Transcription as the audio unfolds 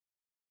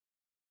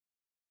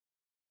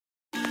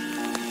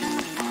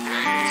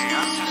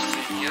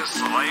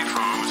life,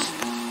 homes.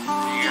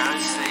 You gotta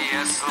say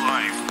yes to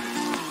life.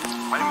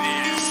 My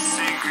name is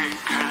Secret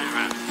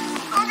Craven.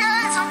 Okay,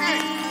 it's okay.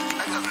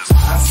 I got this.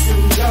 I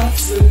see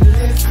lots of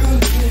liquor,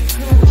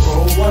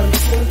 roll one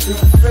to the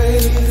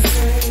face.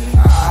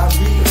 I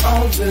be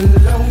all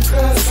alone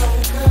cause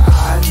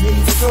I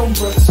need so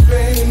much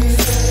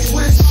space.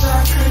 Wish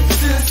I could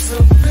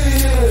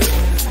disappear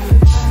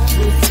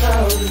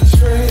without a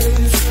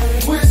trace.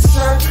 Wish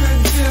I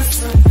could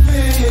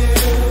disappear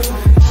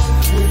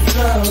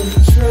without a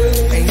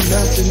trace. Ain't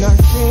nothing I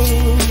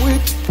came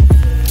with,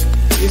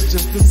 it's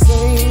just the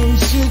same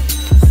shit.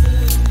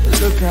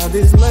 Look how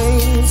this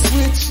lane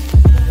switch.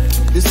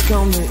 This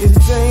corner is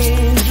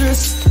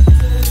dangerous.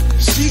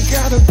 She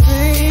got a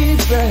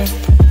baby,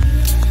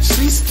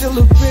 she's still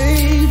a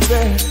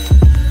baby.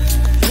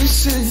 This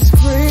shit is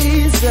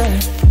crazy,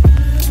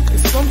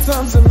 it's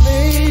sometimes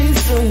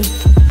amazing.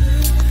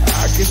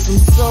 I guess I'm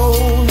so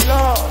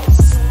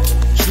lost,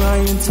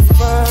 trying to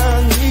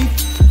find me.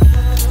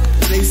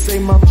 They say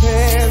my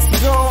past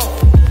gone,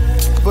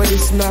 but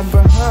it's not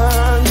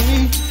behind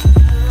me.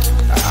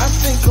 I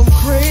think I'm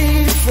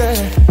crazy,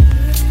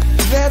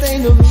 that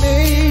ain't a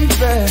maybe.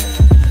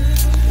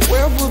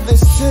 Where will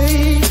this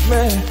take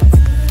me?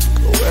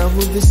 Where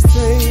will this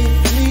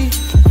take me?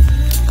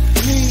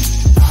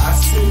 I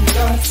see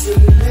lots of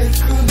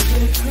liquor,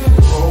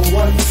 roll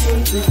one to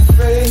the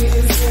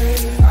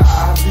face.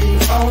 I be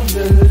all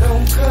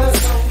alone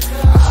cause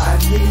I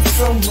need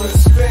so much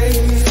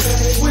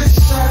space. Wish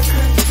I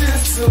could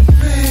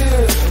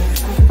disappear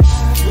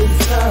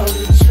without a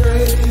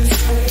trace.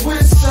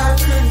 Wish I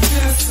could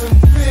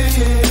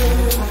disappear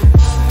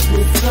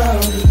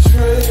without a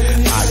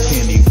trace. I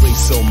can't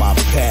erase all my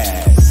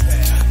past.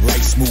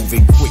 Life's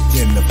moving quick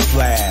in the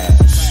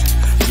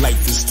flash.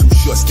 Life is too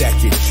short,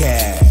 stack your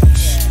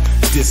cash.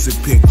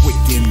 Disappear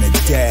quick in the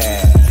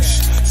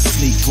dash.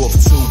 Sneak off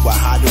to a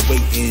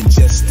hideaway in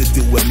just to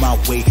do it my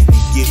way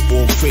and get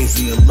all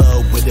crazy in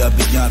love with a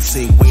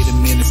Beyonce. Wait a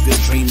minute, still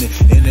dreaming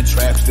in the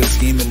trap, still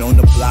scheming on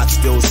the block,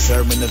 still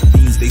serving the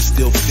fiends, they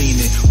still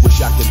fiending.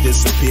 Wish I could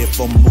disappear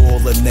from all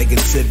the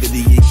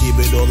negativity and give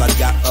it all I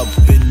got up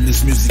in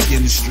this music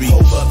industry.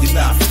 Hold up, you're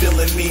not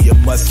feeling me? You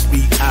must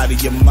be out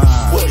of your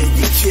mind. What, are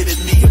you kidding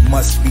me? You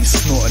must be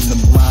snorting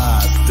them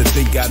lines to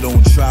think I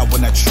don't try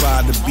when I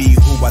try to be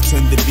who I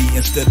tend to be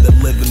instead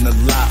of living a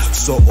lie.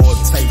 So all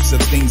types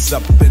of things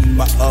up in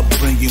my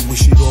upbringing,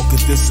 wish it all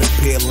could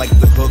disappear like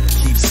the hook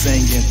keeps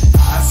singing.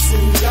 I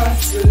see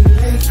lots of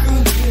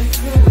liquor,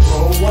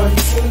 roll one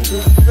to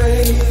the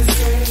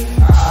face.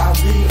 I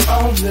be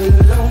all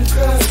alone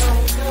cause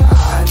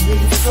I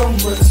need so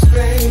much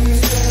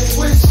space.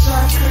 Wish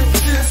I could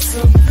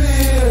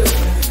disappear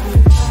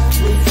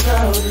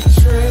without a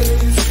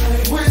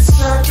trace. Wish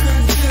I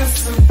could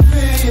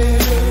disappear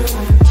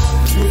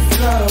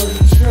without a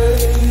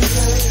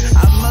trace. I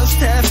must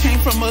have came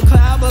from a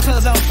cloud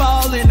because I'm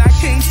falling. I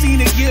can't seem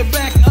to get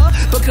back up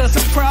because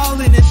I'm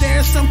crawling. And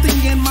there's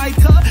something in my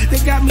cup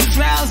that got me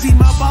drowsy.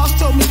 My boss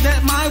told me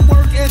that my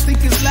work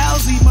ethic is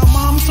lousy. My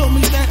mom told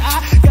me that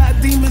I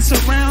got demons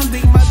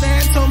surrounding. My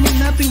dad told me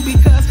nothing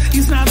because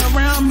he's not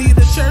around me.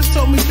 The church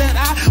told me that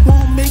I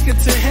won't make it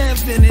to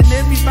heaven. And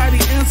everybody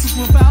answers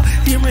without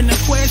hearing a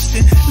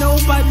question.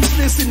 Nobody's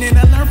listening.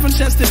 I learned from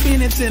Chester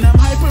Bennington. I'm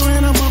hyper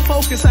and I'm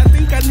unfocused. I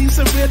think I need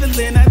some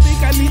Ritalin. I think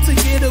I need to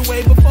get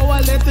away before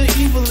I let the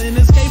evil in.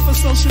 Escape for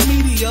social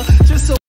media just so